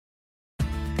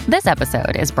This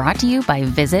episode is brought to you by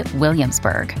Visit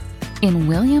Williamsburg. In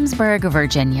Williamsburg,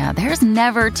 Virginia, there's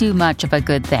never too much of a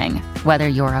good thing. Whether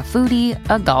you're a foodie,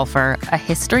 a golfer, a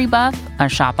history buff, a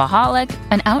shopaholic,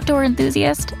 an outdoor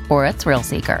enthusiast, or a thrill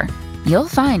seeker, you'll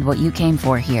find what you came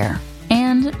for here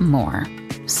and more.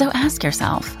 So ask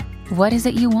yourself, what is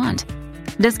it you want?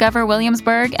 Discover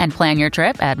Williamsburg and plan your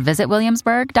trip at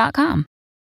visitwilliamsburg.com.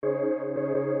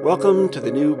 Welcome to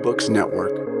the New Books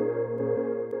Network.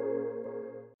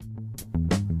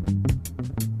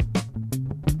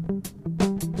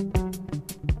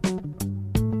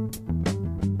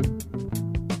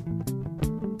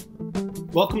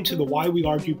 Welcome to the Why We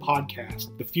Argue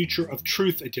podcast, the Future of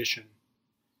Truth edition.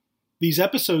 These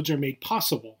episodes are made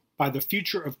possible by the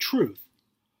Future of Truth,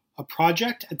 a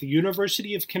project at the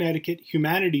University of Connecticut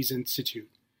Humanities Institute,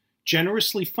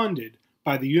 generously funded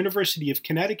by the University of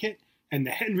Connecticut and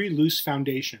the Henry Luce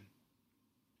Foundation.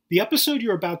 The episode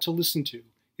you're about to listen to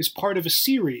is part of a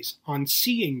series on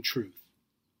Seeing Truth,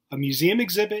 a museum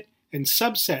exhibit and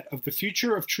subset of the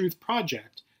Future of Truth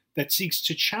project that seeks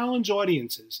to challenge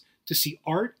audiences to see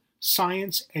art,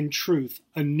 science, and truth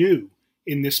anew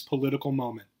in this political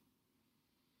moment.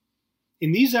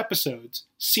 In these episodes,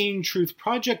 Seeing Truth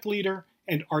project leader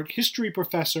and art history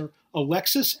professor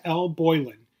Alexis L.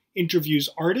 Boylan interviews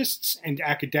artists and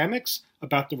academics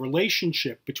about the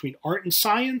relationship between art and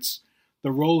science,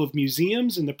 the role of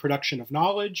museums in the production of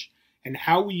knowledge, and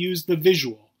how we use the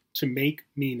visual to make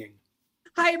meaning.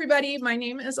 Hi, everybody. My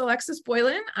name is Alexis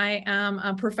Boylan. I am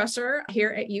a professor here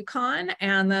at UConn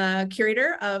and the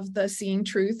curator of the Seeing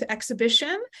Truth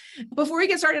exhibition. Before we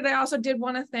get started, I also did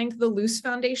want to thank the Luce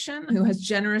Foundation, who has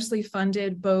generously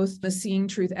funded both the Seeing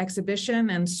Truth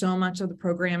exhibition and so much of the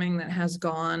programming that has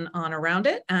gone on around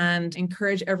it, and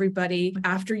encourage everybody,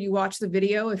 after you watch the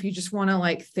video, if you just want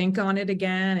to think on it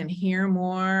again and hear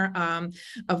more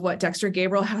of what Dexter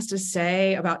Gabriel has to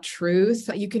say about truth,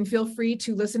 you can feel free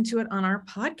to listen to it on our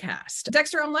podcast.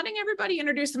 Dexter, I'm letting everybody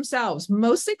introduce themselves,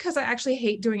 mostly because I actually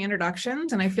hate doing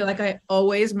introductions and I feel like I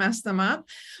always mess them up,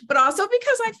 but also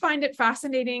because I find it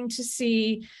fascinating to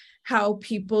see how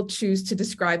people choose to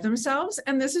describe themselves.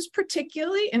 And this is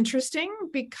particularly interesting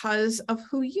because of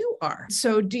who you are.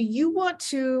 So do you want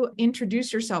to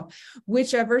introduce yourself?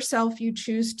 Whichever self you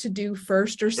choose to do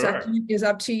first or second is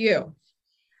up to you.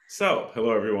 So,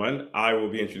 hello everyone. I will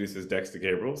be introduced as Dexter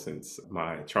Gabriel since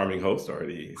my charming host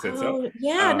already said so.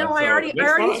 Yeah, I already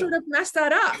sort of messed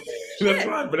that up. That's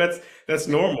fine, but that's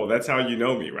normal. That's how you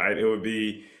know me, right?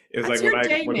 It's like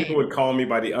when people would call me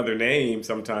by the other name,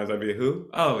 sometimes I'd be who?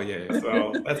 Oh yeah,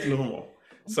 so that's normal.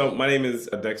 So my name is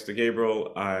Dexter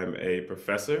Gabriel. I'm a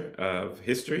professor of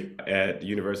history at the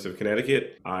University of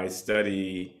Connecticut. I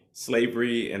study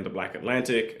slavery in the Black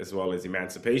Atlantic, as well as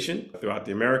emancipation throughout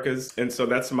the Americas. And so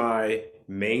that's my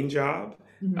main job.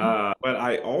 Mm-hmm. But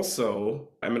I also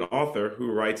am an author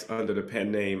who writes under the pen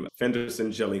name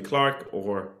Fenderson Jelly Clark,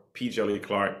 or P. Jelly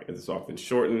Clark, as it's often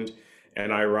shortened.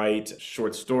 And I write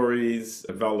short stories,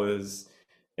 novellas,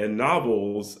 and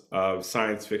novels of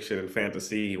science fiction and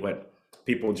fantasy, what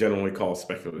people generally call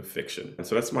speculative fiction. And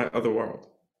so that's my other world.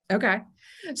 Okay.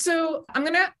 So I'm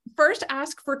going to first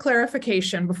ask for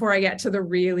clarification before I get to the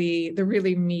really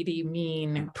meaty,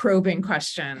 mean, probing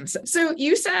questions. So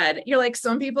you said, you're like,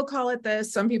 some people call it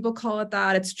this, some people call it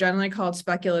that. It's generally called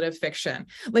speculative fiction.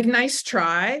 Nice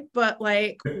try, but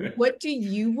what do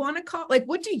you want to call,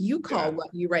 what do you call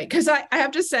what you write? Because I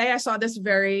have to say, I saw this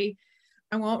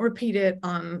I won't repeat it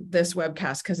on this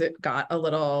webcast because it got a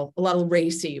little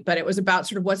racy, but it was about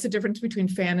sort of what's the difference between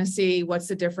fantasy, what's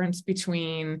the difference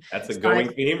between... That's a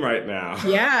going theme right now.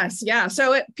 Yes, yeah.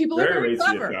 So people are very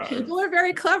clever. People are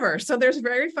very clever. So there's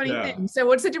very funny things. So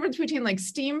what's the difference between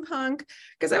steampunk?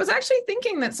 Because I was actually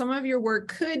thinking that some of your work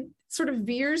could sort of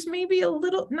veers maybe a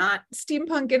little, not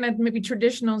steampunk in a maybe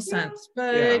traditional sense,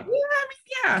 but it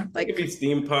could be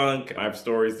steampunk. I have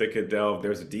stories that could delve.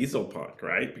 There's a diesel punk,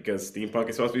 right? Because steampunk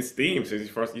is supposed to be steam, so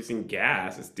you're using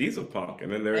gas. It's diesel punk, and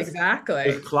then there's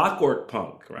clockwork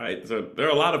punk, right? So there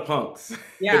are a lot of punks.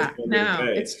 Yeah, no,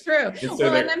 it's true.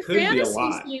 And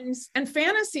then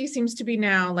fantasy seems to be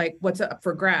now what's up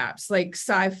for grabs,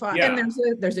 sci-fi, and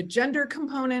there's a gender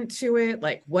component to it.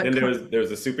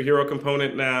 There's a superhero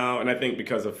component now. And I think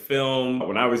because of film,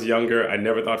 when I was younger, I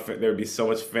never thought there would be so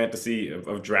much fantasy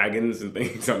of dragons and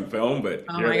things on film. But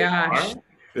oh my gosh,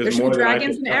 there's more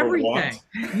dragons in everything.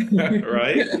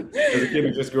 Right? As a kid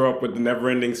who just grew up with the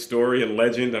never-ending story and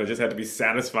legend, and I just had to be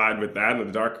satisfied with that and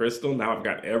the Dark Crystal. Now I've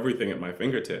got everything at my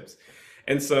fingertips.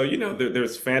 And so,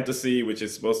 there's fantasy, which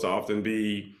is supposed to often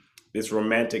be this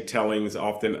romantic tellings,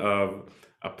 often of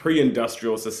a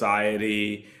pre-industrial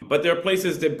society, but there are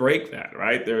places that break that,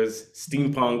 right? There's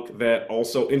steampunk that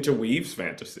also interweaves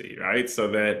fantasy, right? So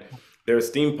that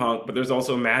there's steampunk, but there's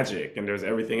also magic and there's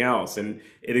everything else. And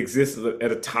it exists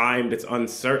at a time that's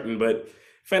uncertain, but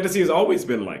fantasy has always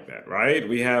been like that, right?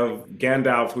 We have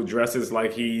Gandalf who dresses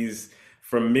like he's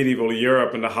from medieval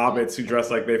Europe and the hobbits who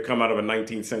dress like they've come out of a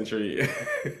 19th century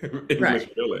English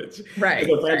village. Right.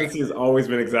 So fantasy has always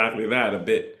been exactly that, a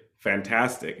bit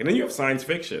fantastic. And then you have science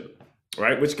fiction,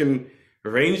 right? Which can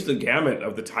range the gamut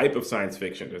of the type of science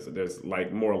fiction. There's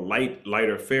like more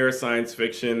lighter, fair science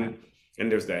fiction.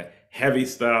 And there's that heavy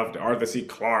stuff, the Arthur C.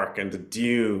 Clarke and the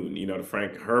Dune, the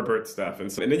Frank Herbert stuff.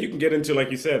 And then you can get into,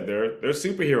 like you said, there's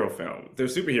superhero films.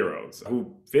 There's superheroes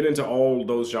who fit into all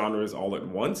those genres all at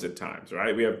once at times,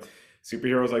 right? We have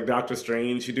superheroes like Doctor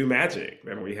Strange who do magic.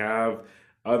 Then we have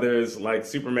others like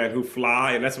Superman who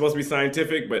fly, and that's supposed to be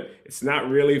scientific, but it's not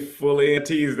really fully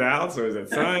teased out. So is it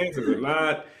science? Is it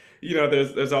not?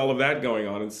 There's all of that going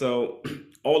on. And so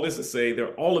all this to say, there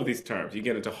are all of these terms. You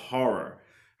get into horror,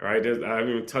 right? I haven't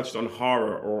even touched on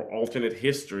horror or alternate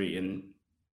history and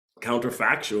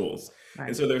counterfactuals. Right.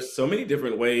 And so there's so many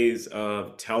different ways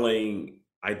of telling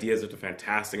ideas of the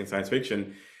fantastic and science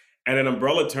fiction. And an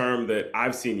umbrella term that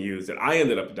I've seen used that I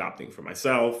ended up adopting for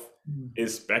myself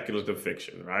is speculative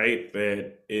fiction, right?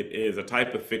 That it is a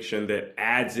type of fiction that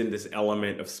adds in this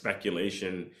element of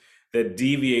speculation that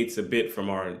deviates a bit from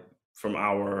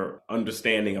our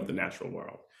understanding of the natural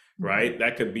world, right?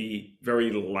 That could be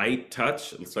very light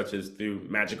touch, such as through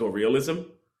magical realism,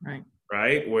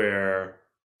 right? Where,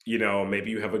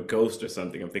 maybe you have a ghost or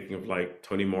something. I'm thinking of like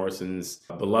Toni Morrison's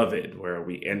Beloved, where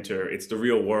we enter, it's the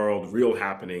real world, real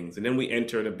happenings. And then we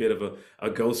enter in a bit of a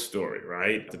ghost story,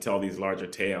 right? To tell these larger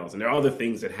tales. And there are other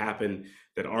things that happen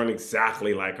that aren't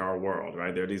exactly like our world,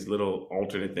 right? There are these little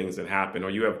alternate things that happen.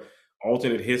 Or you have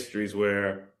alternate histories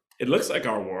where it looks like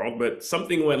our world, but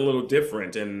something went a little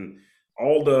different. And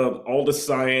all the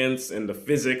science and the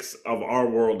physics of our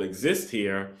world exist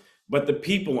here, but the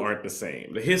people aren't the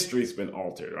same. The history's been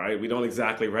altered, right? We don't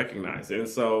exactly recognize it. And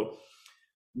so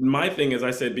my thing is,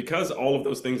 I said, because all of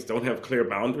those things don't have clear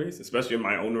boundaries, especially in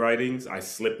my own writings, I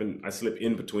slip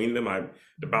in between them.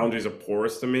 The boundaries are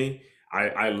porous to me.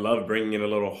 I love bringing in a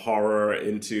little horror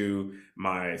into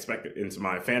my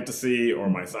fantasy or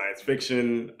my science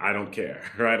fiction. I don't care,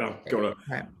 right? I'm going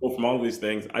to go from all of these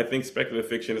things. I think speculative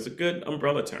fiction is a good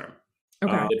umbrella term.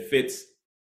 It fits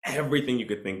everything you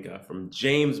could think of, from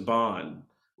James Bond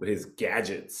with his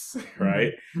gadgets,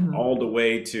 right? All the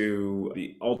way to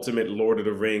the ultimate Lord of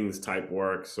the Rings type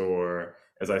works, or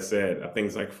as I said,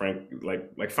 things like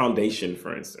like Foundation,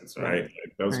 for instance, right?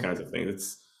 Like those kinds of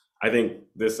things. I think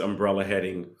this umbrella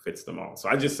heading fits them all. So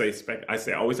I just say,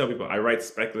 I always tell people, I write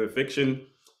speculative fiction.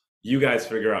 You guys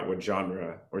figure out what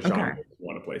genre you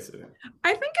want to place it in.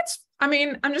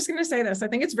 I'm just going to say this. I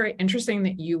think it's very interesting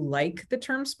that you like the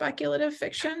term speculative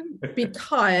fiction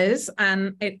because,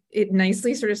 and it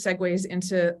nicely sort of segues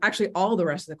into actually all the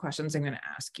rest of the questions I'm going to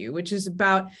ask you, which is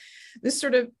about this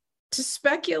sort of, to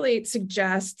speculate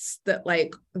suggests that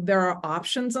like there are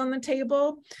options on the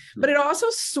table, but it also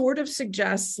sort of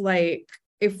suggests like,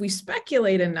 if we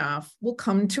speculate enough, we'll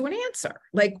come to an answer.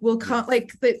 Like we'll come,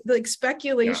 like the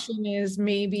speculation is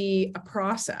maybe a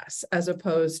process as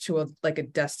opposed to a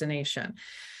destination.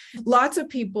 Lots of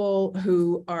people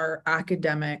who are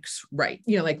academics write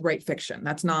fiction.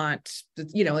 That's not,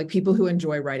 like people who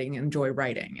enjoy writing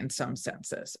in some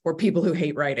senses, or people who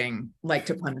hate writing like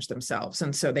to punish themselves.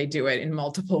 And so they do it in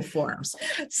multiple forms.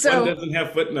 So one doesn't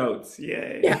have footnotes.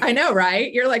 Yay. Yeah, I know,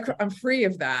 right? You're like, I'm free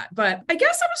of that. But I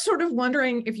guess I was sort of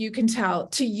wondering if you can tell,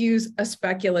 to use a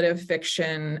speculative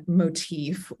fiction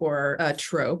motif or a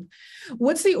trope,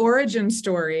 what's the origin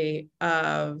story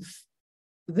of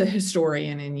the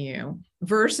historian in you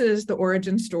versus the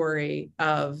origin story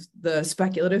of the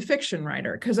speculative fiction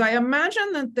writer? Because I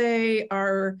imagine that they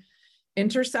are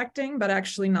intersecting, but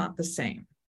actually not the same.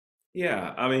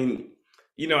 Yeah, I mean,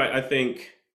 I think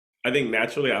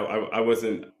naturally I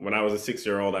wasn't, when I was a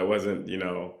 6-year-old, I wasn't,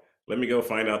 let me go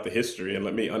find out the history and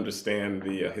let me understand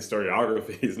the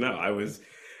historiographies. No, I was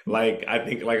I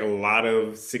think like a lot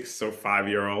of 6 or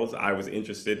 5-year-olds, I was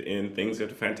interested in things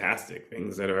that are fantastic,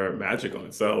 things that are magical.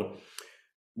 And so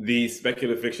the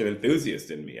speculative fiction enthusiast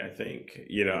in me, I think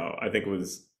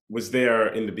was there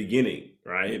in the beginning,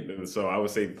 right? And so I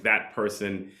would say that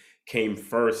person came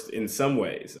first in some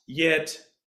ways. Yet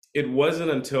it wasn't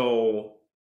until,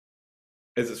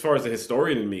 as far as the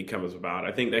historian in me comes about,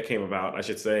 I think that came about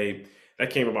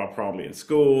probably in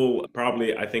school,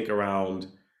 probably I think around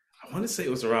I want to say it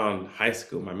was around high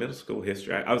school, my middle school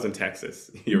history. I was in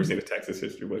Texas. You ever seen a Texas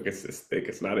history book? It's this thick,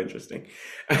 it's not interesting.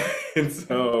 And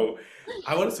so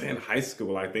I want to say in high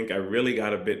school, I think I really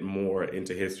got a bit more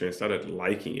into history and started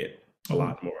liking it a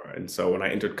lot more. And so when I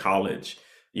entered college,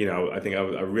 I think I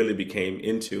really became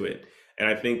into it. And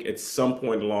I think at some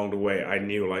point along the way, I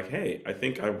knew like, hey, I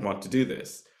think I want to do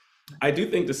this. I do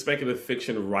think the speculative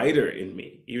fiction writer in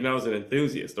me, even though I was an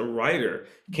enthusiast, the writer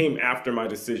came after my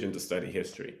decision to study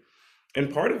history.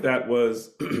 And part of that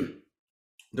was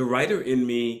the writer in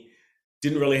me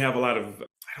didn't really have a lot of,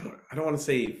 I don't want to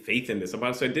say faith in this,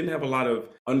 but I didn't have a lot of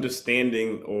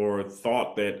understanding or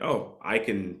thought that, oh, I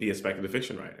can be a speculative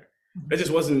fiction writer. That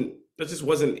just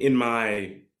wasn't in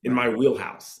my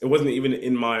wheelhouse. It wasn't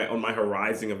even on my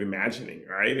horizon of imagining,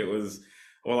 right? It was,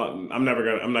 well, I'm not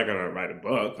gonna write a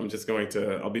book.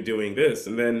 I'll be doing this.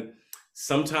 And then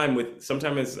sometime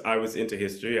as I was into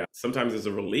history, sometimes as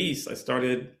a release, I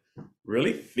started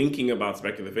really thinking about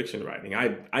speculative fiction writing.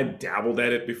 I dabbled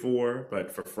at it before, but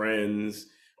for friends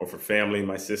or for family,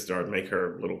 my sister, I'd make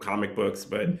her little comic books,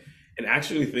 and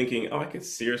actually thinking, oh, I could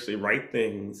seriously write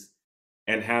things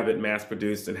and have it mass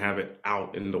produced and have it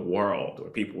out in the world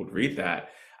where people would read that.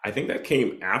 I think that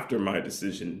came after my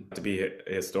decision to be a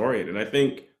historian. And I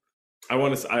think I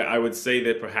would say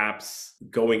that perhaps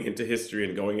going into history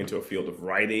and going into a field of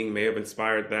writing may have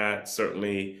inspired that.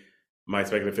 Certainly my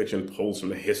speculative fiction pulls from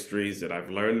the histories that I've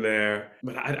learned there.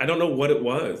 But I don't know what it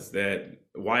was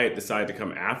why it decided to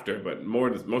come after, but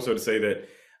more so to say that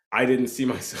I didn't see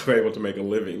myself able to make a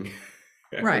living.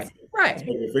 Right.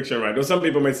 Fiction, right? Though some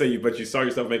people may say, but you saw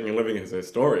yourself making a living as a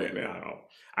historian.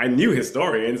 I knew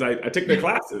historians. I took their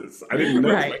classes. I didn't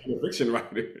know fiction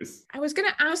writers. I was going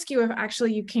to ask you if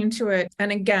actually you came to it.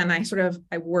 And again,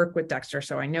 I work with Dexter,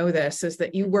 so I know this, is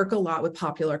that you work a lot with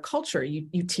popular culture.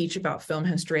 You teach about film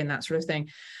history and that sort of thing.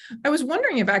 I was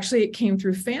wondering if actually it came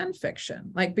through fan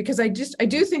fiction, because I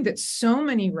do think that so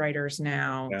many writers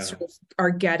now sort of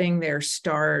are getting their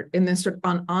start in this sort of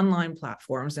on online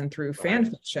platforms and through fan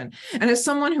fiction. And as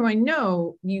someone who I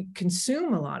know, you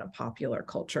consume a lot of popular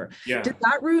culture. Yeah. Did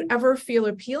that route ever feel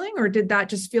appealing, or did that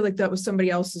just feel like that was somebody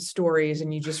else's stories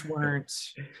and you just weren't?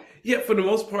 Yeah, for the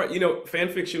most part, fan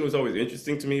fiction was always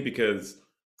interesting to me because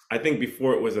I think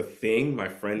before it was a thing, my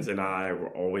friends and I were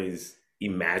always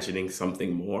imagining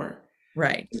something more.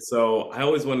 Right. And so I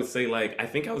always want to say, I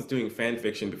think I was doing fan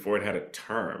fiction before it had a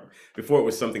term, before it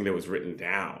was something that was written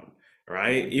down,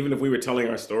 right? Even if we were telling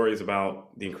our stories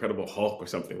about the Incredible Hulk or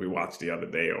something we watched the other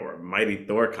day, or a Mighty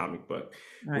Thor comic book,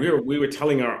 we were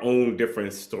telling our own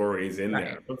different stories in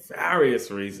there for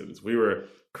various reasons. We were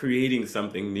creating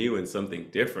something new and something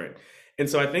different. And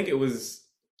so I think it was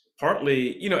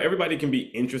partly, everybody can be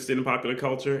interested in popular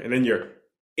culture, and then you're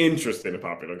interested in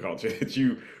popular culture, that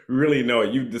you really know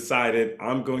it. You've decided,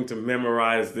 I'm going to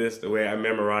memorize this the way I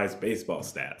memorize baseball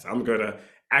stats. I'm going to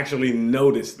actually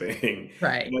know this thing.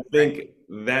 Right. And I think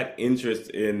that interest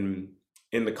in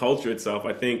the culture itself,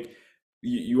 I think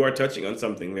you are touching on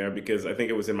something there, because I think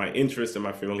it was in my interest and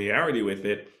my familiarity with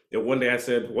it that one day I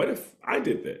said, what if I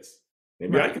did this?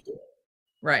 Maybe I could do it.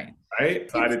 Right. I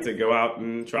decided to go out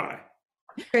and try.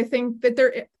 I think that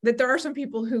there are some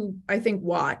people who I think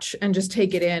watch and just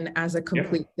take it in as a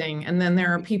complete thing. And then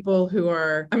there are people who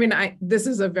are, this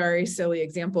is a very silly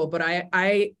example, but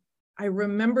I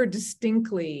remember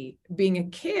distinctly being a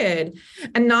kid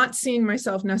and not seeing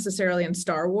myself necessarily in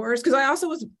Star Wars. Because I also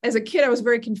was, as a kid, I was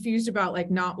very confused about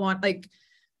in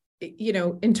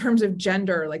terms of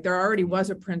gender, there already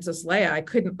was a Princess Leia. I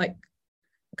couldn't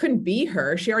be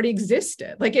her. She already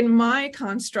existed, in my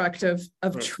construct of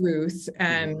truth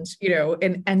and,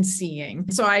 and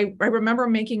seeing. So I remember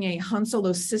making a Han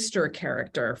Solo sister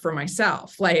character for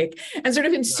myself, and sort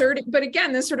of inserting, but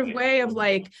again, this sort of way of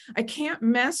I can't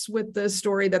mess with the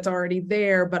story that's already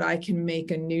there, but I can make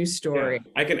a new story.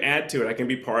 Yeah. I can add to it. I can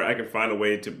find a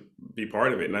way to be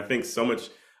part of it. And I think so much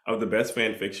of the best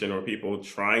fan fiction or people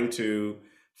trying to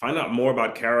find out more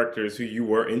about characters who you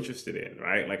were interested in,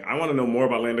 right? I want to know more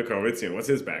about Lando Calrissian. What's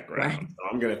his background? Right. So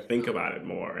I'm going to think about it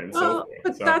more and so forth.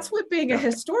 But that's what being a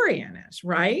historian is,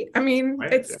 right?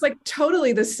 It's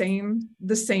totally the same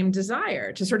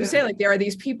desire to sort of say, there are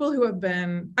these people who have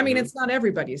been, it's not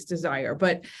everybody's desire,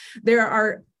 but there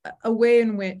are a way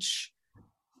in which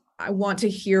I want to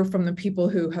hear from the people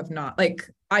who have not,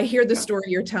 I hear the story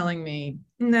you're telling me,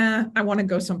 I want to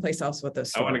go someplace else with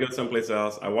this story. I want to go someplace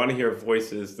else. I want to hear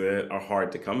voices that are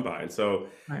hard to come by. And so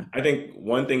I think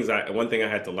one thing I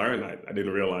had to learn, I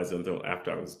didn't realize until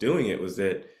after I was doing it, was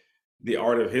that the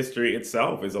art of history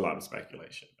itself is a lot of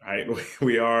speculation, right?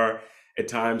 We are, at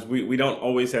times, we don't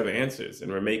always have answers,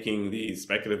 and we're making these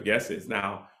speculative guesses.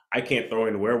 Now, I can't throw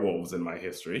in werewolves in my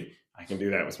history. I can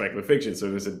do that with speculative fiction. So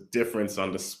there's a difference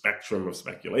on the spectrum of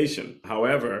speculation.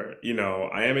 However,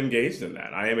 I am engaged in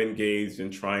that. I am engaged in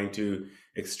trying to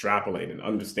extrapolate and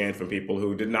understand from people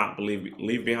who did not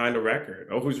leave behind a record,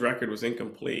 or whose record was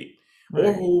incomplete, right,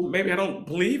 or who maybe I don't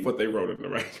believe what they wrote in the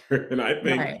record. And I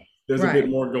think there's a bit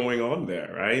more going on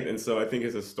there, right? And so I think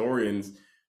as historians,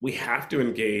 we have to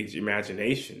engage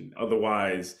imagination.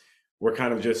 Otherwise, we're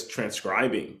kind of just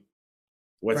transcribing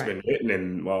what's been written,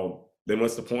 and then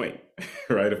what's the point,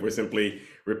 right? If we're simply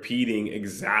repeating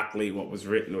exactly what was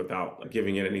written without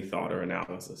giving it any thought or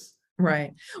analysis.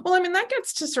 Right. Well, I mean, that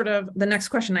gets to sort of the next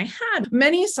question I had.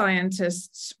 Many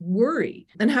scientists worry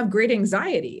and have great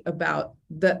anxiety about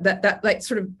that like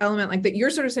sort of element, like that you're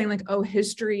sort of saying, like, oh,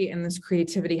 history and this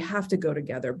creativity have to go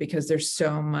together because there's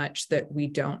so much that we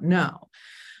don't know.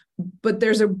 But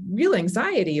there's a real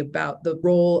anxiety about the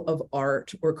role of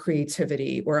art or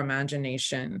creativity or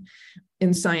imagination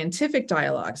in scientific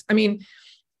dialogues. I mean,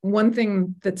 one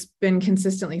thing that's been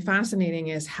consistently fascinating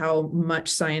is how much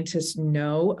scientists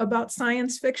know about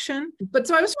science fiction. But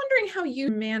so I was wondering how you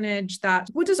manage that.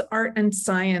 What does art and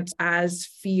science as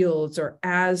fields or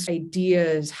as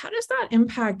ideas, how does that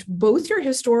impact both your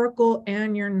historical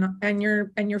and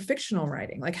your fictional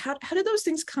writing? Like how do those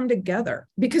things come together?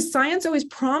 Because science always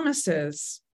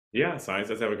promises. Yeah, science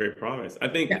does have a great promise. I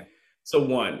think So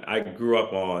one, I grew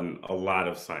up on a lot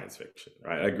of science fiction,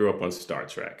 right? I grew up on Star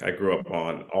Trek. I grew up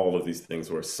on all of these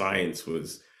things where science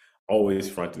was always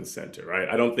front and center, right?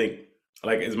 I don't think,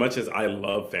 like, as much as I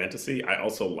love fantasy, I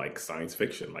also like science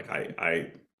fiction. Like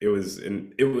it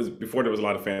was before there was a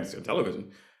lot of fantasy on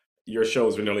television. Your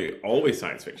shows were nearly always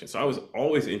science fiction. So I was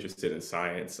always interested in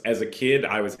science. As a kid,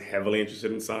 I was heavily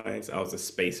interested in science. I was a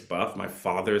space buff. My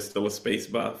father is still a space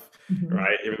buff. Mm-hmm.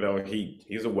 Right? Even though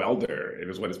he's a welder, it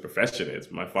is what his profession is.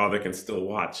 My father can still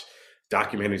watch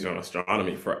documentaries on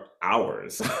astronomy for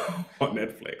hours on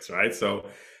Netflix, right? So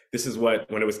this is when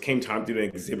it came time to do an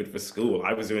exhibit for school,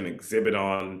 I was doing an exhibit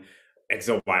on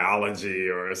exobiology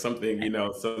or something,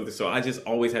 so I just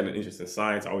always had an interest in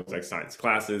science. I always liked science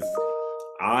classes.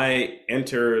 I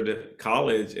entered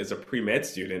college as a pre-med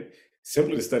student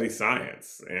simply to study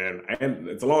science. And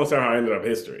it's a long story how I ended up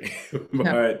history,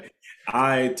 but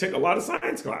I took a lot of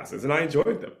science classes and I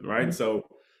enjoyed them, right? Mm-hmm. So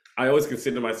I always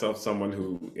considered myself someone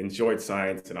who enjoyed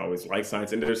science and always liked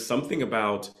science. And there's something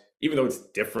about, even though it's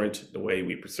different, the way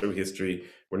we pursue history,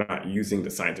 we're not using the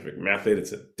scientific method,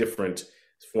 it's a different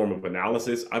form of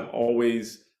analysis. I've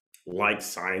always liked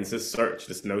science's search,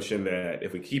 this notion that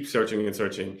if we keep searching and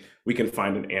searching, we can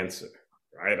find an answer.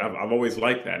 Right? I've always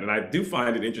liked that. And I do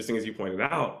find it interesting, as you pointed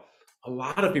out, a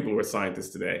lot of people who are scientists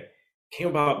today came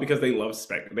about because they love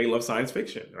science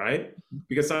fiction, right?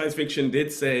 Because science fiction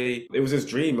did say, it was this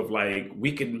dream of like,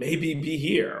 we could maybe be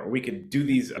here, or we could do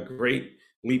these great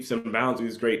leaps and bounds,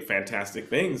 these great, fantastic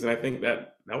things. And I think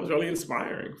that was really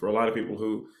inspiring for a lot of people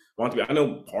who want to be. I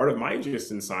know part of my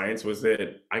interest in science was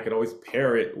that I could always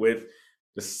pair it with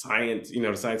the science,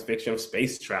 the science fiction of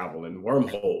space travel and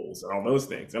wormholes and all those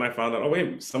things. And I found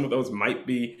out, some of those might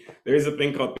be, there is a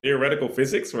thing called theoretical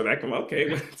physics where that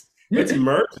can, let's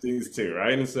merge these two,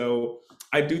 right? And so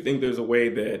I do think there's a way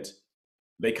that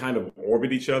they kind of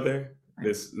orbit each other,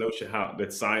 this notion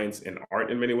that science and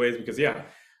art in many ways, because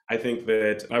I think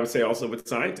that I would say also with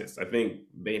scientists, I think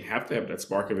they have to have that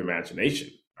spark of imagination,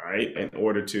 right? In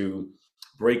order to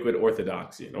break with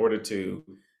orthodoxy, in order to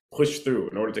push through,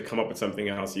 in order to come up with something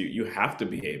else, you have to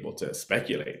be able to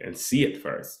speculate and see it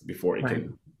first before you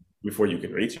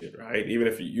can reach it, right? Even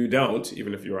if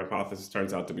your hypothesis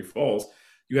turns out to be false,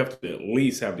 you have to at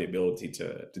least have the ability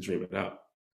to dream it up.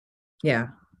 Yeah,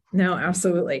 no,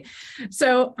 absolutely.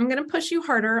 So I'm going to push you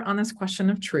harder on this question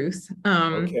of truth.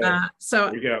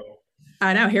 So here we go.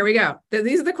 I know, here we go.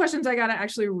 These are the questions I got to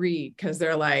actually read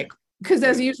because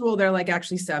as usual, they're like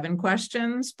actually 7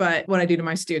 questions, but what I do to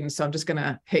my students, so I'm just going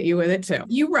to hit you with it too.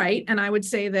 You write, and I would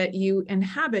say that you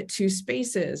inhabit 2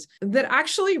 spaces that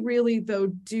actually really, though,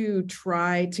 do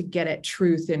try to get at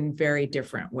truth in very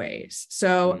different ways.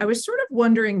 So I was sort of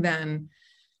wondering then,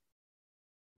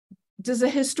 does a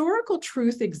historical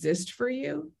truth exist for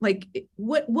you? Like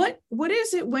what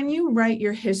is it when you write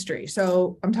your history?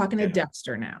 So I'm talking to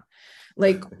Dexter now.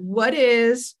 Like what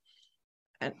is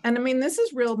And I mean, this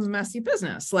is real messy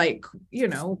business. Like,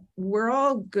 we're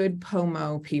all good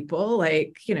POMO people,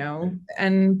 like,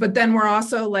 but then we're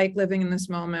also like living in this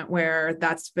moment where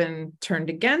that's been turned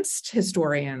against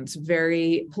historians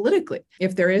very politically.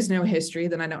 If there is no history,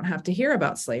 then I don't have to hear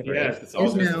about slavery. Yes, it's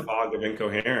all just a fog of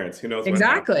incoherence. Who knows?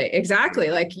 Exactly.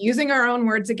 Like using our own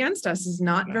words against us is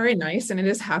not very nice. And it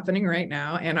is happening right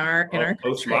now in our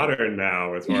postmodern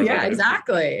now.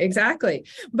 Exactly.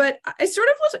 But I sort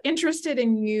of was interested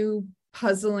in you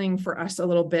puzzling for us a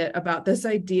little bit about this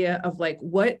idea of like,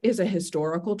 what is a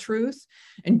historical truth?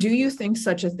 And do you think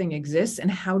such a thing exists?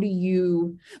 And how do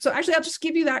you, so actually, I'll just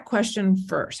give you that question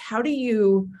first. How do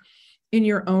you, in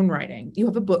your own writing, you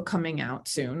have a book coming out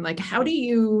soon, like how do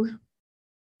you,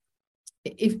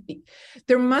 if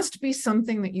there must be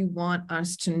something that you want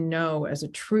us to know as a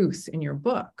truth in your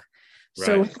book. Right.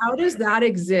 So how does that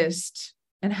exist?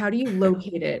 And how do you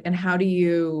locate it? And how do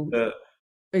you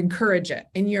encourage it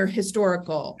in your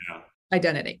historical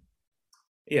identity?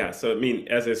 Yeah. So, I mean,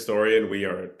 as a historian, we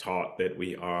are taught that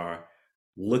we are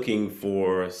looking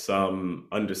for some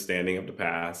understanding of the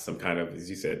past, some kind of, as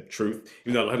you said, truth,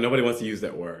 even though nobody wants to use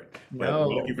that word. But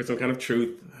we're looking for some kind of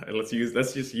truth. Let's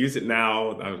just use it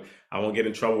now. I won't get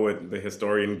in trouble with the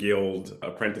historian guild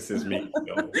apprentices me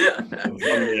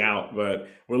out, but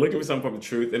we're looking for some form of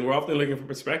truth, and we're often looking for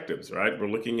perspectives, right? We're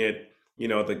looking at,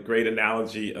 the great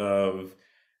analogy of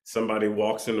somebody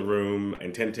walks in the room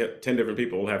and 10 different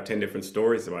people will have 10 different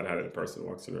stories about how that person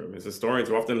walks in the room. As historians,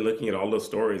 we're often looking at all those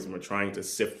stories and we're trying to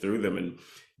sift through them and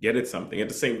get at something at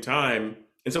the same time.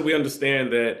 And so we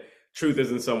understand that truth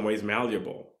is in some ways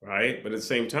malleable, right? But at the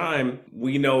same time,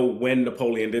 we know when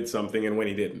Napoleon did something and when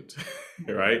he didn't,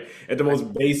 right? At the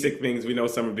most basic things, we know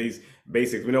some of these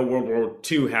basics. We know World War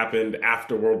II happened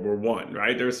after World War I,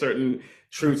 right? There are certain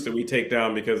truths that we take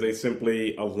down because they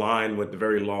simply align with the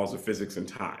very laws of physics and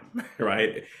time,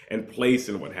 right? And place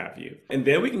and what have you. And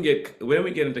then we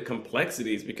get into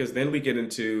complexities, because then we get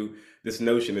into this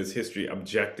notion, is history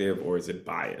objective or is it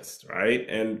biased, right?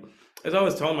 And as I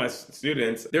always tell my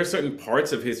students, there are certain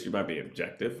parts of history might be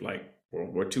objective, like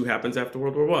World War II happens after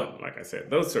World War I. Like I said,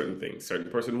 those certain things,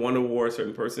 certain person won a war,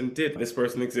 certain person did, this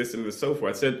person existed, and so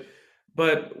forth. I said,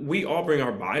 but we all bring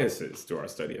our biases to our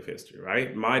study of history,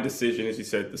 right? My decision, as you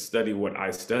said, to study what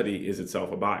I study is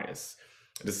itself a bias.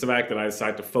 The fact that I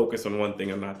decide to focus on one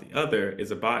thing and not the other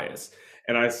is a bias.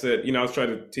 And I said, I was trying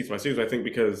to teach my students, I think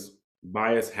because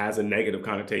bias has a negative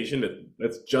connotation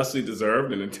that's justly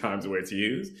deserved and at times the way it's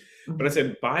used. Mm-hmm. But I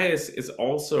said, bias is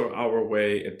also our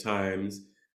way at times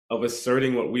of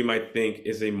asserting what we might think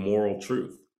is a moral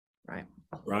truth.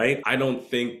 Right? I don't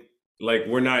think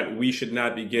we should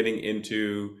not be getting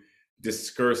into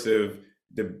discursive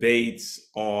debates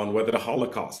on whether the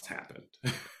Holocaust happened,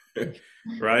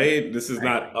 right? This is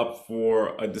not up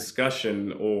for a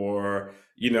discussion, or,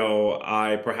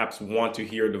 I perhaps want to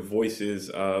hear the voices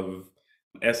of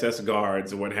SS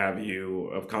guards or what have you,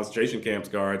 of concentration camps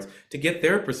guards, to get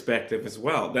their perspective as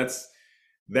well.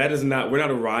 We're not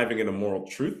arriving at a moral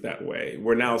truth that way.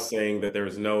 We're now saying that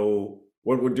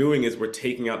what we're doing is we're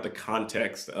taking out the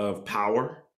context of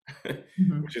power,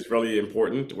 mm-hmm. which is really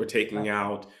important. We're taking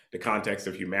out the context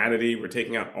of humanity. We're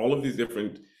taking out all of these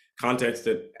different contexts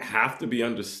that have to be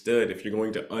understood if you're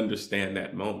going to understand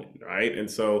that moment, right? And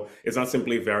so it's not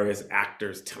simply various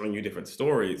actors telling you different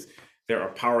stories. There are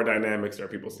power dynamics, there are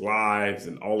people's lives,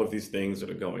 and all of these things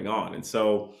that are going on. And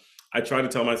so I try to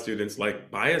tell my students,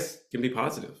 bias can be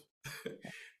positive.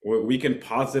 We can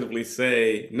positively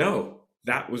say, no,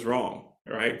 that was wrong.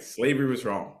 Right? Slavery was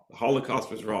wrong. The Holocaust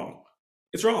was wrong.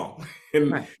 It's wrong.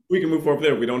 And we can move forward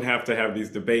there. We don't have to have these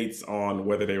debates on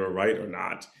whether they were right or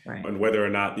not, and whether or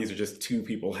not these are just two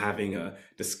people having a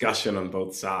discussion on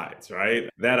both sides, right?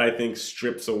 That, I think,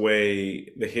 strips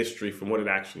away the history from what it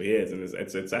actually is. And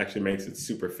it actually makes it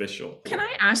superficial. Can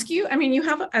I ask you,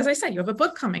 as I said, you have a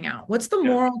book coming out. What's the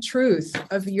moral truth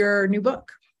of your new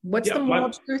book? What's the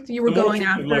moral truth you were going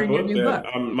after in your new book?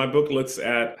 My book looks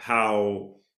at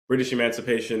how British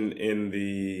emancipation in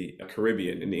the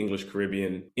Caribbean, in the English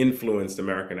Caribbean, influenced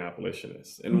American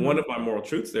abolitionists. And mm-hmm. one of my moral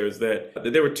truths there is that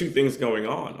there were two things going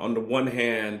on. On the one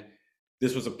hand,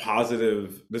 this was a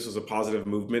positive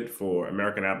movement for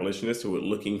American abolitionists who were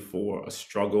looking for a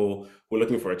struggle, who were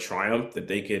looking for a triumph that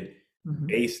they could mm-hmm.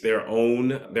 base their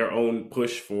own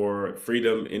push for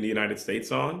freedom in the United States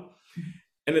on. Mm-hmm.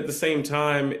 And at the same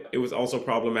time, it was also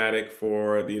problematic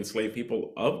for the enslaved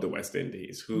people of the West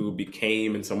Indies, who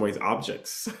became in some ways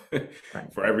objects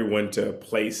for everyone to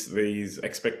place these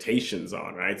expectations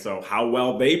on, right? So how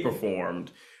well they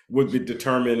performed would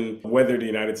determine whether the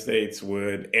United States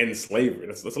would end slavery.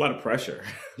 That's a lot of pressure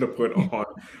to put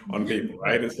on people,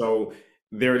 right? And so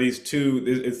there are these two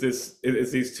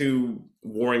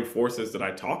warring forces that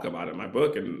I talk about in my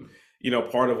book. And,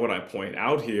 part of what I point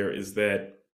out here is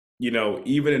that,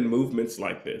 even in movements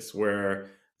like this, where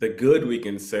the good we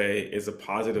can say is a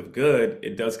positive good,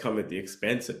 it does come at the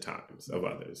expense at times of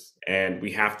others. And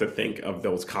we have to think of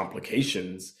those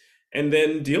complications and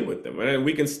then deal with them. And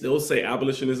we can still say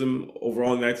abolitionism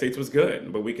overall in the United States was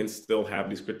good, but we can still have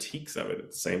these critiques of it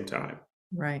at the same time.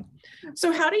 Right.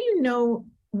 So how do you know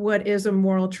what is a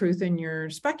moral truth in your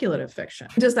speculative fiction?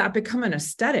 Does that become an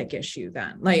aesthetic issue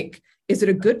then? Like, is it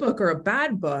a good book or a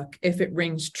bad book if it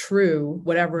rings true,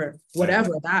 whatever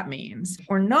that means,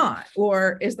 or not?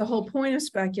 Or is the whole point of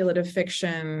speculative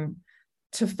fiction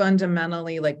to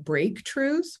fundamentally break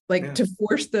truth, to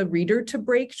force the reader to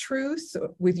break truth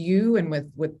with you and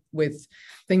with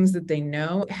things that they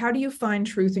know? How do you find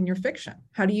truth in your fiction?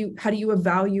 How do you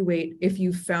evaluate if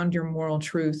you found your moral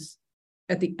truth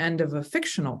at the end of a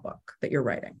fictional book that you're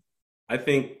writing? I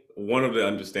think one of the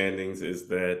understandings is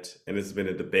that, and this has been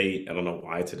a debate, I don't know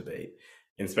why it's a debate,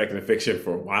 in speculative fiction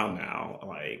for a while now,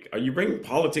 are you bringing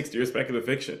politics to your speculative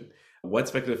fiction? What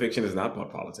speculative fiction is not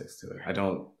about politics to it? I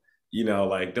don't,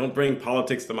 don't bring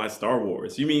politics to my Star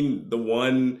Wars. You mean the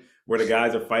one where the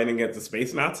guys are fighting against the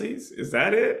space Nazis? Is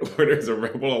that it? Where there's a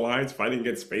rebel alliance fighting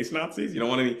against space Nazis? You don't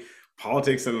want any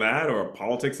politics in that, or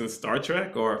politics in Star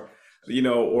Trek, or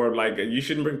you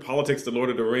shouldn't bring politics to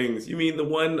Lord of the Rings. You mean the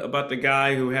one about the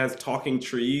guy who has talking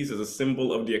trees as a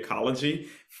symbol of the ecology,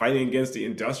 fighting against the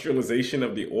industrialization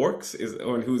of the orcs,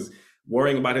 and who's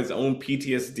worrying about his own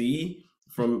PTSD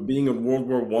from being in World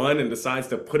War I and decides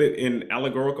to put it in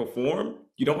allegorical form?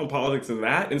 You don't want politics in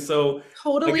that. And so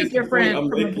totally different from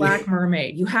the Black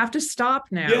Mermaid. You have to stop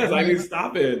now. Yes, I need to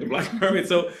stop it. The Black Mermaid.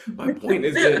 So my point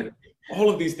is that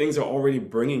all of these things are already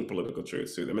bringing political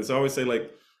truths to them. And so I always say,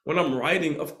 when I'm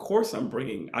writing, of course I'm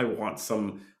trying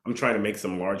to make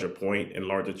some larger point and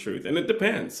larger truth. And it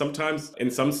depends. Sometimes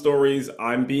in some stories,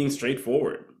 I'm being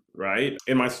straightforward, right?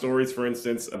 In my stories, for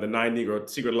instance,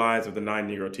 Secret Lives of the Nine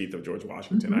Negro Teeth of George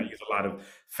Washington, I use a lot of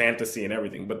fantasy and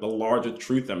everything, but the larger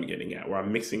truth I'm getting at, where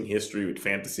I'm mixing history with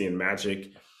fantasy and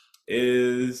magic,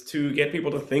 is to get people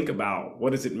to think about,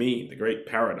 what does it mean? The great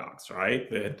paradox, right?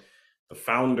 That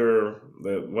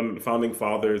one of the founding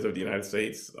fathers of the United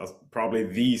States, probably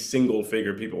the single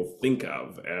figure people think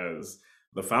of as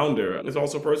the founder, is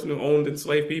also a person who owned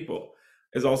enslaved people,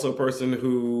 is also a person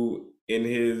who in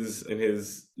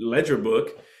his ledger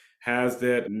book has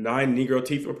that 9 Negro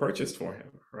teeth were purchased for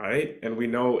him, right? And we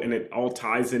know, and it all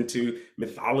ties into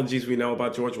mythologies we know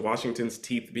about George Washington's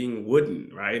teeth being wooden,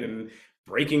 right? And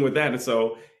breaking with that. And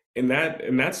so in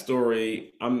that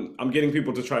story, I'm getting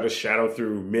people to try to shadow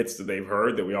through myths that they've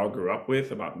heard that we all grew up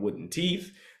with about wooden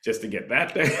teeth, just to get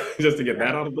that that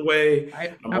out of the way.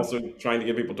 I'm also trying to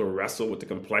get people to wrestle with the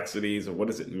complexities of what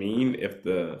does it mean if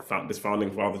this founding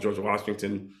father, George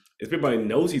Washington, everybody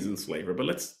knows he's in slavery, but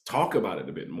let's talk about it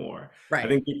a bit more. Right. I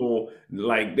think people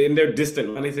in their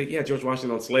distant mind, they say, yeah, George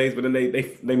Washington owned slaves, but then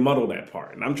they muddle that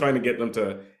part. And I'm trying to get them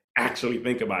to actually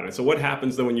think about it. So what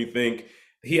happens then when you think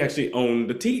he actually owned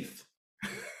the teeth?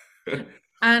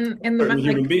 And in the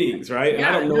human beings, right? And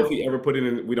I don't know if he ever put it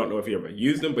in, we don't know if he ever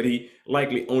used them, but he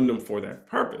likely owned them for that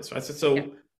purpose, right?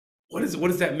 So what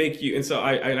does that make you? And so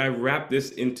I wrap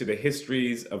this into the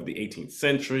histories of the 18th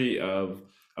century of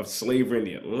slavery in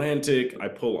the Atlantic. I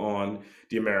pull on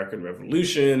the American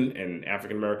Revolution and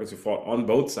African Americans who fought on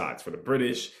both sides, for the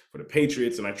British, for the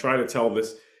Patriots, and I try to tell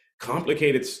this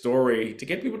complicated story to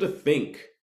get people to think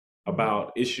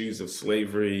about issues of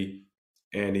slavery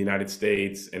and the United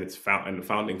States and its the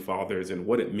founding fathers and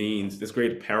what it means, this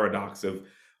great paradox of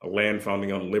a land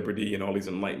founding on liberty and all these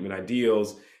Enlightenment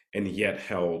ideals, and yet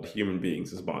held human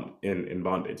beings as in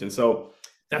bondage. And so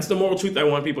that's the moral truth I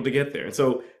want people to get there. And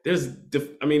so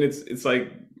it's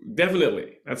like,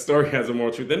 definitely that story has a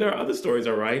moral truth. Then there are other stories,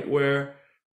 all right, where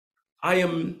I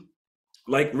am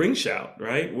like Ring Shout,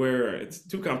 right, where it's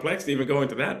too complex to even go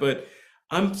into that, but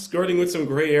I'm skirting with some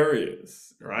gray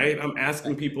areas, right? I'm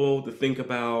asking people to think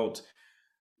about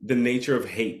the nature of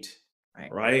hate,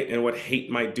 right? And what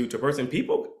hate might do to a person.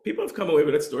 People have come away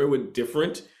with that story with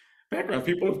different backgrounds.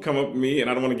 People have come up to me, and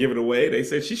I don't want to give it away. They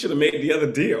said, she should have made the other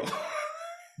deal,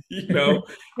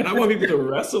 And I want people to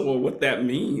wrestle with what that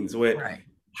means,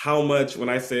 how much, when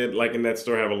I said, like in that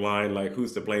story, I have a line like,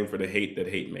 who's to blame for the hate that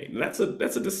hate made? And that's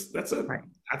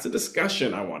a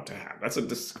discussion I want to have. That's a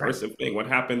discursive thing. What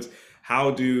happens?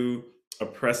 How do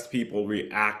oppressed people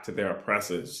react to their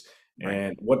oppressors?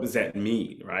 And what does that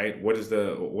mean, right? What is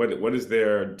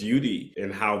their duty in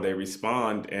how they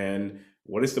respond? And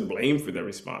what is to blame for their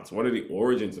response? What are the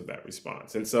origins of that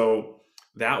response? And so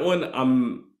that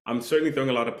one, I'm certainly throwing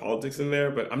a lot of politics in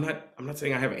there, but I'm not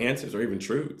saying I have answers or even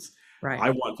truths. Right.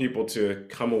 I want people to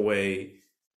come away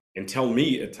and tell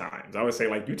me at times. I would say,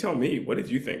 like, you tell me, what did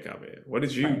you think of it? What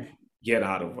did you get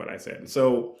out of what I said? And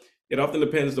so it often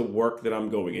depends. The work that I'm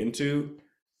going into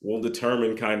will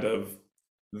determine kind of,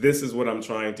 this is what I'm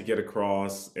trying to get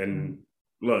across. And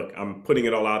look, I'm putting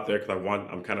it all out there because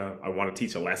I want to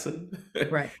teach a lesson.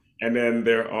 Right. And then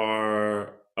there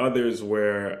are others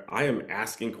where I am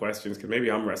asking questions because maybe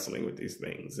I'm wrestling with these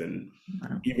things. And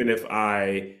even if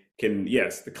I can,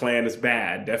 yes, the Klan is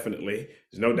bad, definitely.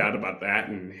 There's no doubt about that.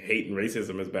 And hate and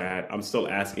racism is bad. I'm still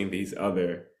asking these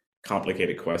other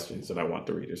complicated questions that I want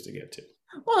the readers to get to.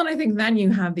 Well, and I think then you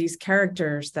have these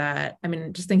characters that, I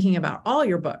mean, just thinking about all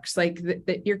your books, like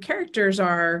that your characters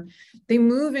they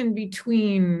move in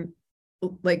between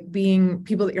like being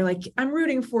people that you're like, I'm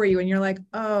rooting for you. And you're like,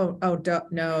 no,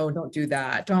 don't do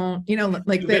that. Don't,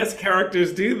 like the best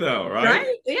characters do though, right?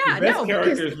 Right? Yeah. The best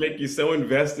characters make you so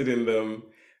invested in them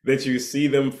that you see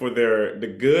them for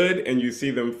the good and you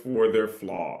see them for their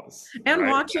flaws. And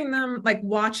right?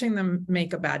 watching them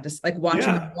make a bad decision,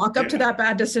 watching them walk up to that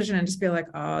bad decision and just be like,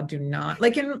 oh, do not.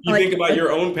 Think about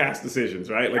your own past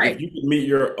decisions, right? Like if you could meet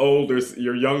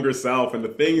your younger self and the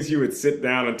things you would sit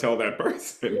down and tell that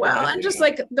person. Well, right? And just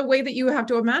like the way that you have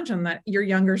to imagine that your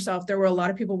younger self, there were a lot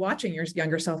of people watching your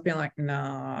younger self being like,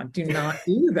 no, do not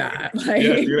do that.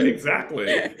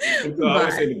 Exactly. And so I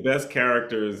always say the best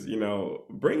characters,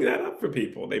 bring that up for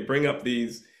people. They bring up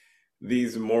these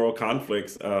moral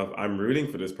conflicts of, I'm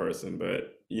rooting for this person,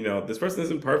 but this person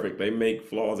isn't perfect. They make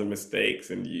flaws and mistakes,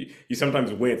 and you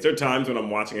sometimes wince. There are times when I'm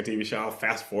watching a TV show, I'll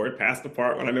fast forward past the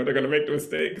part when I know they're going to make the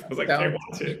mistake. I was like, I can't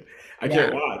watch it. I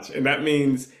can't watch, and that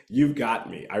means you've got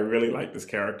me. I really like this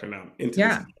character now. I'm into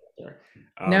this character.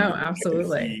 No,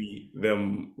 absolutely. I can see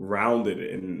them rounded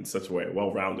in such a way,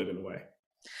 well-rounded in a way.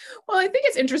 Well, I think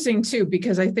it's interesting too,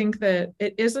 because I think that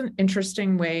it is an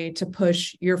interesting way to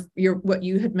push your what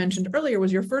you had mentioned earlier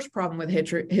was your first problem with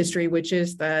history, which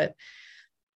is that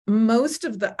most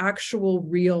of the actual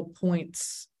real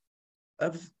points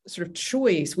of sort of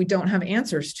choice we don't have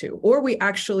answers to, or we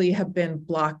actually have been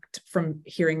blocked from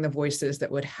hearing the voices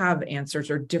that would have answers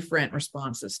or different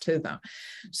responses to them.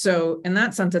 So in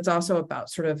that sense, it's also about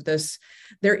sort of this,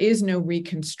 there is no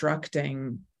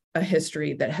reconstructing a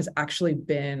history that has actually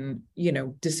been,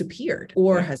 disappeared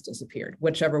or has disappeared,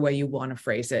 whichever way you want to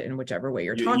phrase it and whichever way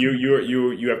you're talking.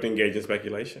 You have to engage in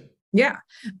speculation. Yeah.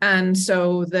 And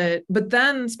so but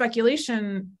then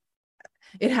speculation,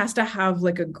 it has to have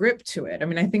like a grip to it. I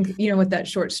mean, I think, with that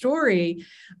short story,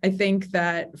 I think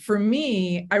that for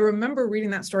me, I remember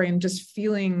reading that story and just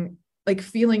feeling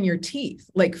your teeth,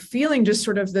 like feeling just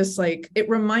sort of this, like, it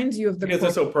reminds you of because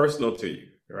it's so personal to you.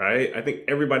 Right? I think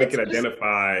everybody can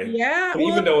identify. Yeah.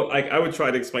 Even though I would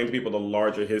try to explain to people the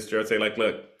larger history, I'd say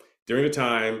look, during the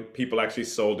time, people actually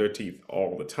sold their teeth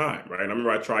all the time, right? And I remember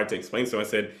I tried to explain, so I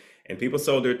said, and people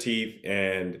sold their teeth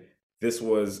and this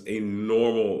was a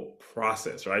normal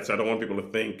process, right? So I don't want people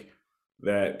to think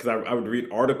that, because I would read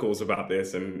articles about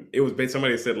this and it was based,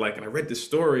 somebody said and I read this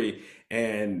story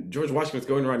and George Washington was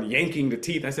going around yanking the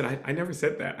teeth. I said, I never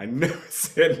said that. I never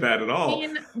said that at all.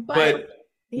 But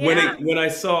yeah. When I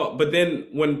saw what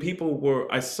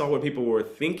people were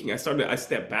thinking, I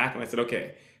stepped back and I said,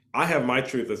 okay, I have my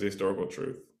truth as a historical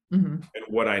truth and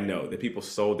what I know, that people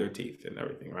sold their teeth and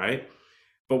everything, right?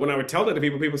 But when I would tell that to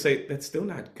people say, that's still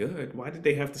not good. Why did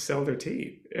they have to sell their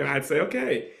teeth? And I'd say,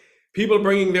 okay, people are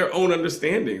bringing their own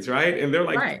understandings, right? And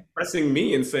they're pressing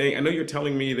me and saying, I know you're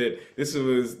telling me that this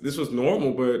was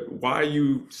normal, but why are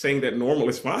you saying that normal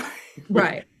is fine?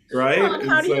 Right. Right. Well, and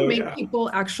how do you make people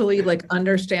actually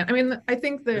understand? I mean, I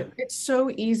think that it's so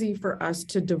easy for us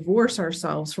to divorce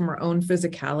ourselves from our own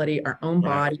physicality, our own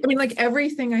body. I mean,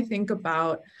 everything I think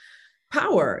about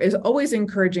power is always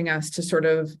encouraging us to sort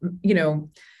of,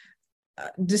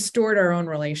 distort our own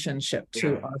relationship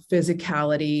to our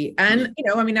physicality. And,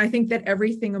 I think that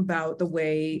everything about the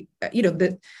way, that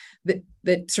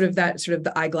sort of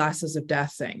the eyeglasses of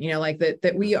death thing,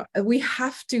 that we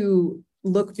have to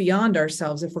look beyond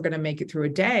ourselves if we're going to make it through a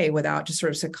day without just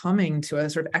sort of succumbing to a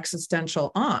sort of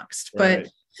existential angst. Right. But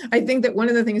I think that one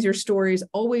of the things your stories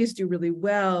always do really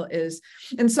well is,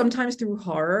 and sometimes through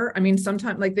horror, I mean,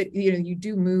 sometimes you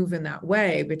do move in that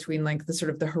way between the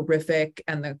sort of the horrific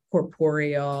and the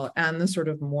corporeal and the sort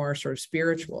of more sort of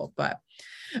spiritual. But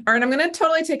all right, I'm going to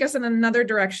totally take us in another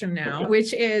direction now,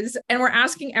 which is, and we're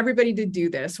asking everybody to do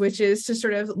this, which is to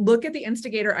sort of look at the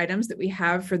instigator items that we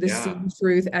have for the Seeing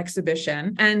Truth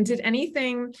exhibition. And did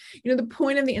anything, the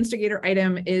point of the instigator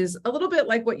item is a little bit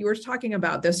like what you were talking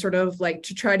about, this sort of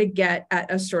to try to get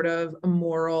at a sort of a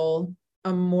moral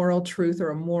a moral truth or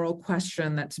a moral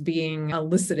question that's being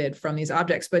elicited from these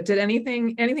objects. But did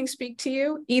anything speak to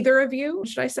you, either of you,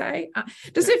 should I say?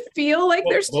 Does it feel like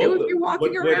there's two of you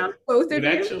walking around, both of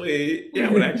you?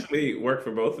 What actually worked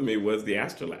for both of me was the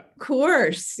astrolabe. Of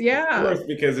course, yeah. Of course,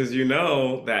 because as you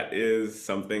know, that is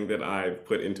something that I've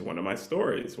put into one of my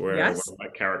stories, where one of my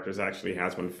characters actually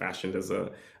has one fashioned as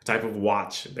a type of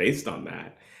watch based on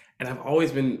that. And I've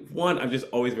just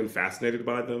always been fascinated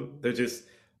by them. They're just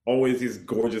always these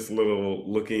gorgeous little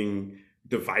looking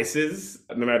devices,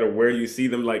 no matter where you see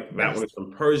them. Like that one is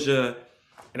from Persia.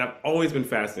 And I've always been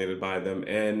fascinated by them.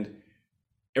 And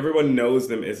everyone knows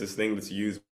them as this thing that's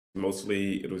used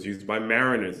mostly, it was used by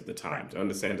mariners at the time to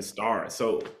understand the stars.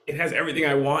 So it has everything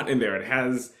I want in there. It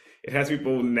has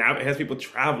people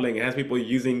traveling, it has people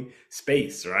using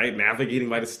space, right? Navigating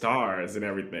by the stars and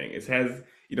everything. It has,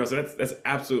 so that's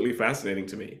absolutely fascinating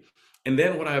to me. And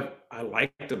then what I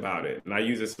liked about it, and I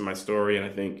use this in my story, and I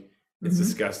think it's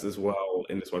discussed as well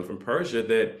in this one from Persia,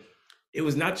 that it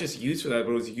was not just used for that,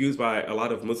 but it was used by a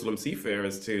lot of Muslim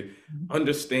seafarers to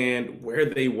understand where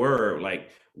they were, like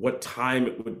what time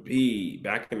it would be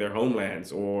back in their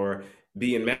homelands or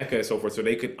be in Mecca and so forth, so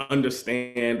they could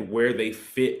understand where they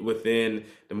fit within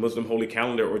the Muslim holy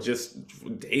calendar, or just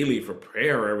daily for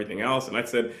prayer or everything else. And I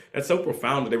said, that's so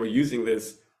profound that they were using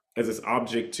this as this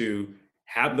object to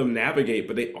have them navigate,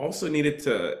 but they also needed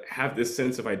to have this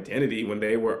sense of identity when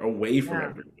they were away from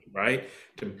everything, right?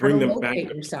 To bring them back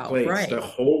to place, to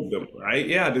hold them, right?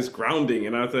 Yeah, this grounding.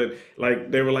 And I said,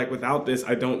 they were like, without this,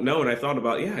 I don't know. And I thought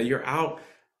about, you're out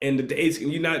in the days,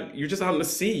 you're just out in the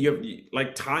sea.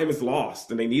 Time is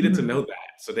lost, and they needed to know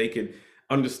that so they could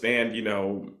understand,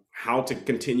 how to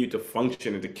continue to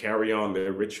function and to carry on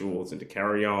their rituals and to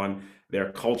carry on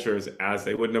their cultures as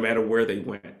they would, no matter where they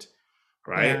went.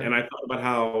 Right. Yeah. And I thought about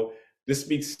how this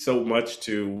speaks so much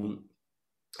to,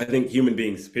 I think, human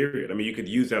beings, period. I mean, you could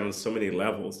use that on so many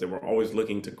levels, that we're always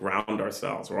looking to ground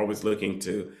ourselves. We're always looking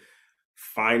to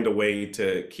find a way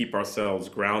to keep ourselves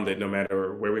grounded, no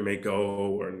matter where we may go.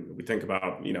 Or we think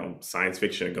about, science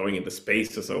fiction and going into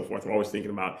space and so forth. We're always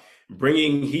thinking about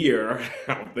bringing here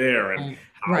out there, and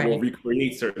how we'll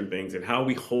recreate certain things, and how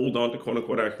we hold on to, quote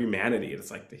unquote, our humanity.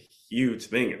 It's like the huge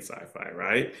thing in sci-fi,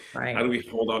 right? How do we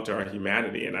hold on to our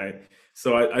humanity? And I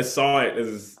saw it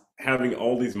as having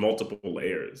all these multiple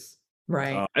layers.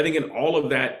 Right. I think in all of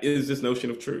that is this notion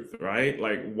of truth, right?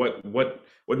 Like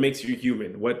what makes you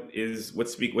human? What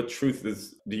truth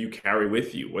do you carry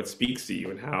with you? What speaks to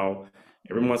you, and how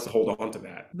everyone wants to hold on to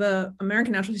that. The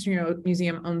American Natural History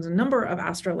Museum owns a number of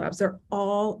astrolabes. They're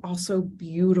all also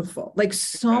beautiful, like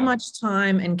so much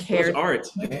time and care. There's art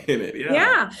in it.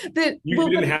 Yeah. You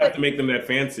didn't have to make them that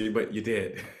fancy, but you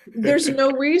did. There's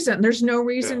no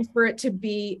reason for it to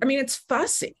be. I mean, it's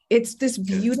fussy. It's this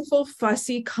beautiful,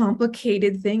 fussy,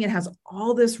 complicated thing. It has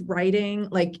all this writing,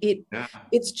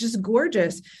 it's just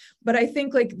gorgeous. But I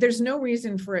think there's no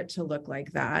reason for it to look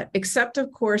like that, except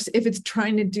of course, if it's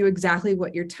trying to do exactly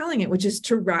what you're telling it, which is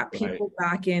to wrap people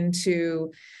back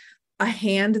into a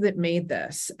hand that made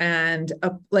this. And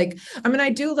I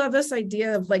do love this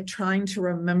idea of trying to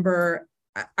remember.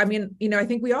 I mean, I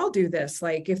think we all do this.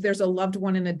 If there's a loved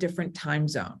one in a different time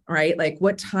zone, right?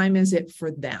 What time is it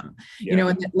for them?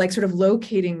 And sort of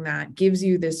locating that gives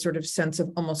you this sort of sense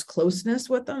of almost closeness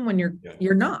with them when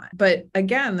you're not. But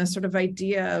again, this sort of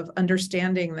idea of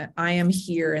understanding that I am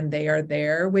here and they are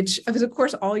there, which is of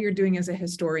course all you're doing as a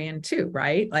historian too,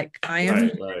 right? I am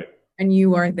here and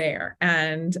you are there,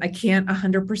 and I can't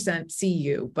 100% see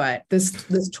you, but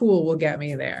this tool will get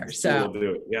me there. So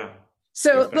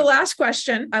So the last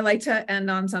question, I like to end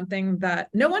on something that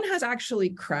no one has actually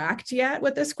cracked yet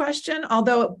with this question,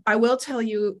 although I will tell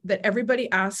you that everybody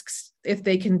asks if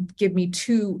they can give me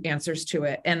two answers to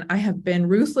it. And I have been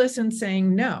ruthless in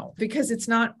saying no, because it's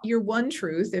not your one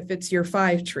truth if it's your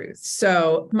 5 truths.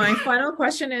 So my final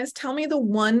question is, tell me the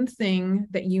one thing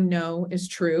that you know is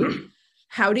true.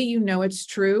 How do you know it's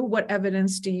true? What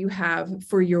evidence do you have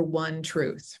for your one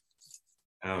truth?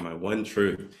 My one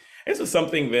truth. This is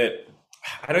something that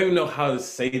I don't even know how to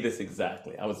say this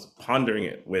exactly. I was pondering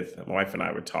it with my wife, and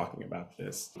I were talking about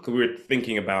this because we were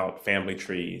thinking about family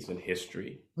trees and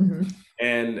history.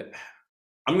 And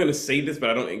I'm going to say this,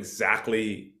 but I don't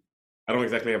exactly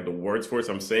have the words for it.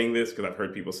 So I'm saying this because I've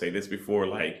heard people say this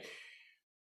before,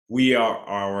 we are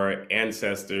our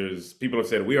ancestors. People have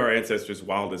said we are our ancestors'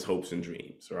 wildest hopes and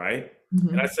dreams, right?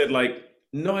 And I said,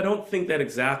 no, I don't think that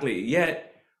exactly. Yet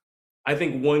I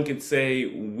think one could say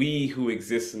we who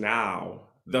exist now,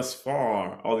 thus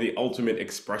far, are the ultimate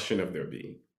expression of their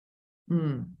being,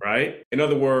 right? In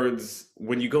other words,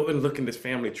 when you go and look in this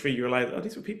family tree, you're like, oh,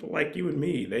 these are people like you and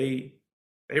me. They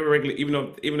They were regular,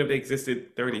 even if they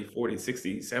existed 30, 40,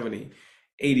 60, 70,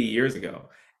 80 years ago.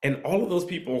 And all of those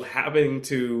people having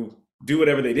to do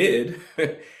whatever they did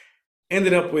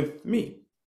ended up with me,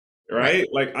 right?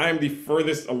 Like I'm the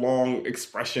furthest along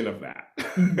expression of that.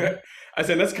 Mm-hmm. I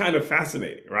said, that's kind of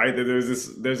fascinating, right? That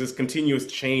there's this continuous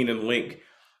chain and link.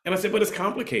 And I said, but it's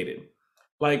complicated.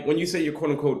 Like when you say your quote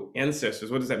unquote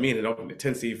ancestors, what does that mean? It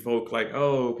tends to be folk like,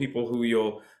 oh, people who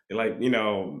you'll like,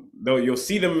 you'll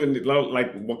see them in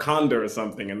like Wakanda or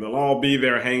something, and they'll all be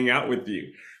there hanging out with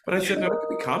you. But I said, no, it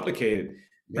could be complicated.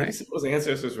 Maybe some of those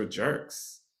ancestors were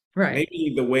jerks. Right.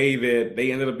 Maybe the way that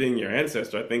they ended up being your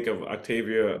ancestor. I think of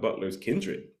Octavia Butler's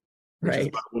Kindred, which is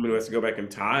about a woman who has to go back in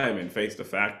time and face the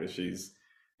fact that she's,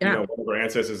 one of her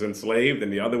ancestors enslaved,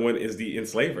 and the other one is the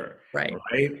enslaver. Right.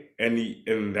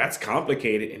 And that's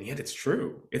complicated, and yet it's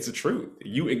true. It's the truth.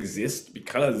 You exist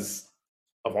because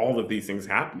of all of these things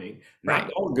happening.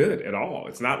 Not all good at all.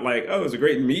 It's not like, oh, it was a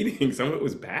great meeting. Some of it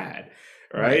was bad.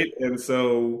 Right. And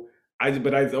so I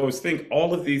always think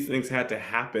all of these things had to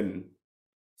happen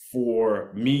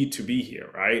for me to be here,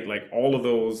 right? Like all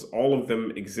of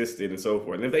them existed and so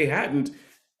forth. And if they hadn't,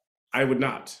 I would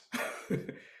not.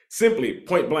 Simply,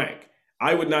 point blank,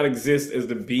 I would not exist as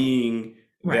the being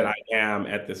that I am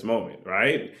at this moment,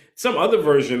 right? Some other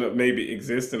version of maybe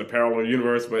exists in a parallel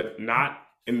universe, but not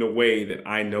in the way that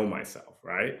I know myself,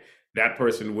 right? That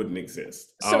person wouldn't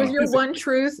exist. So is your one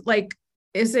truth, like,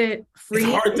 is it free?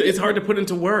 It's hard to put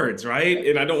into words, right?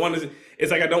 And I don't want to,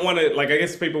 it's like, I don't want to, like, I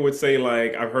guess people would say,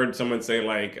 like, I've heard someone say,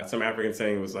 like, some African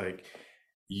saying was like,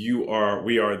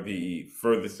 we are the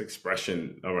furthest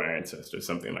expression of our ancestors,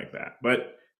 something like that.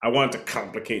 But I want to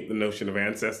complicate the notion of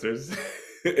ancestors.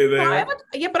 But I have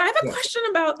a question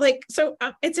about, like, so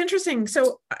it's interesting.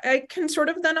 So I can sort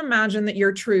of then imagine that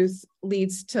your truth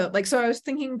leads to, like, so I was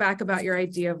thinking back about your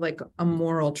idea of like a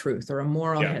moral truth or a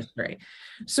moral history.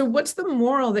 So what's the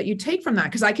moral that you take from that?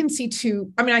 Because I can see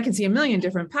a million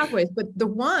different pathways, but the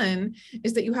one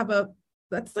is that you have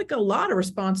that's like a lot of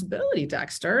responsibility,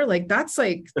 Dexter. Like that's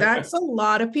a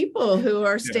lot of people who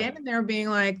are standing there being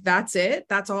like, that's it.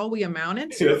 That's all we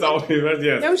amounted to. That's all.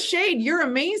 Yes. No shade. You're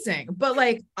amazing. But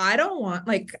like, I don't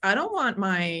want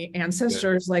my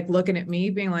ancestors like looking at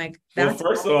me being like, that's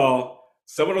first of all,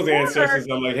 some of those ancestors,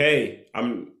 I'm like, hey,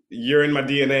 you're in my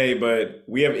DNA, but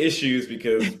we have issues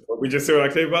because we just saw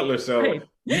Octavia Butler. So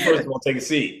you first of all take a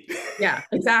seat. Yeah,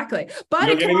 exactly. But you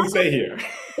don't get anything to say here.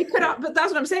 But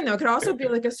that's what I'm saying though. It could also be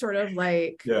like a sort of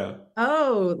like,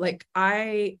 like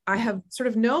I have sort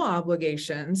of no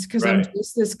obligations because I'm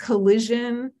just this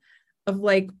collision of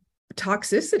like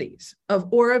toxicities of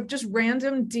just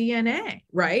random DNA,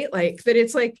 right? Like that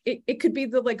it's like it could be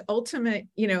the like ultimate,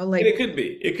 like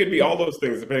it could be all those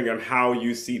things depending on how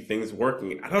you see things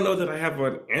working. I don't know that I have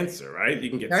an answer, right? You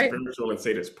can get spiritual and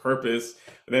say there's purpose,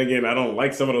 but then again, I don't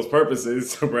like some of those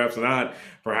purposes, so perhaps not.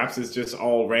 Perhaps it's just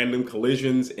all random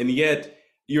collisions, and yet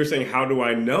you're saying, how do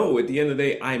I know? At the end of the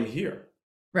day, I'm here,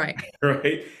 right?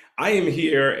 Right? I am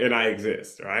here and I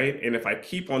exist, right? And if I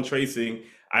keep on tracing,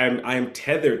 I am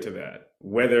tethered to that.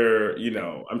 Whether,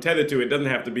 I'm tethered to it doesn't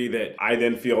have to be that I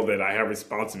then feel that I have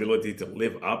responsibility to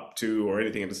live up to or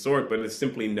anything of the sort, but it's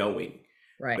simply knowing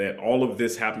that all of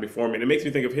this happened before me. And it makes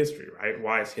me think of history, right?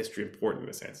 Why is history important in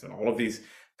a sense? And all of these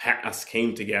paths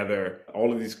came together,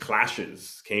 all of these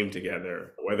clashes came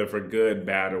together, whether for good,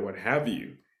 bad, or what have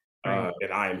you,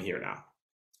 and I am here now.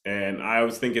 And I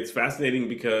always think it's fascinating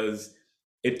because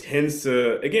it tends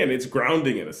to, again, it's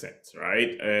grounding in a sense,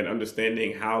 right? And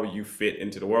understanding how you fit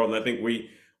into the world. And I think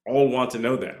we all want to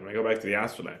know that. When I go back to the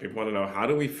astronaut, people want to know, how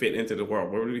do we fit into the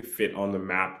world? Where do we fit on the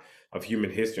map of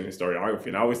human history and historiography?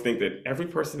 And I always think that every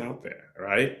person out there,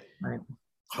 right,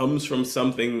 comes from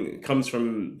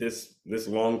this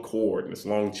long cord, this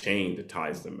long chain that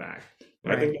ties them back.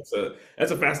 I think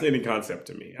that's a fascinating concept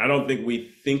to me. I don't think we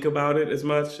think about it as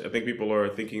much. I think people are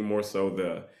thinking more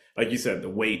so like you said, the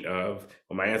weight of,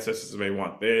 well, my ancestors may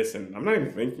want this, and I'm not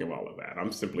even thinking of all of that.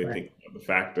 I'm simply thinking of the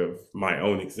fact of my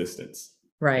own existence.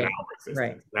 Right.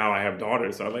 Now I have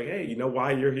daughters, so I'm like, hey, you know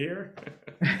why you're here?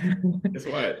 Guess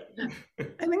what?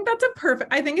 I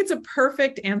think it's a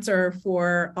perfect answer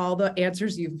for all the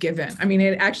answers you've given. I mean,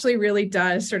 it actually really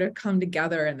does sort of come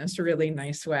together in this really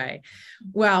nice way.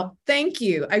 Well, thank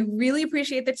you. I really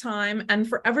appreciate the time. And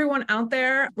for everyone out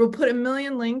there, we'll put a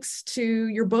million links to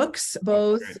your books,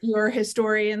 both your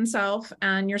historian self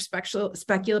and your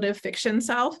speculative fiction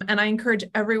self. And I encourage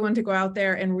everyone to go out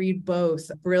there and read both.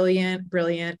 Brilliant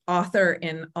author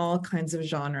in all kinds of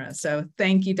genres. So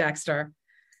thank you, Dexter.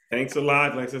 Thanks a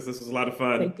lot, Alexis. This was a lot of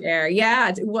fun. Take care. Yeah,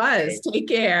 it was. Take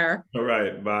care. All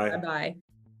right. Bye. Bye-bye.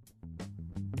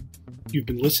 You've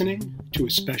been listening to a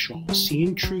special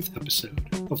Seeing Truth episode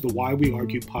of the Why We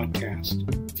Argue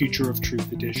podcast, Future of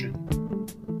Truth edition.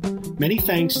 Many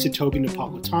thanks to Toby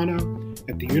Napolitano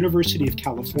at the University of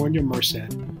California,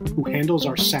 Merced, who handles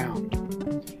our sound.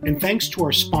 And thanks to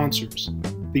our sponsors,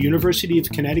 the University of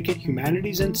Connecticut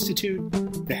Humanities Institute,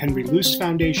 the Henry Luce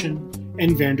Foundation,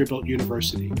 and Vanderbilt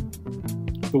University.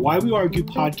 The Why We Argue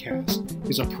podcast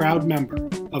is a proud member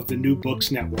of the New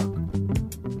Books Network.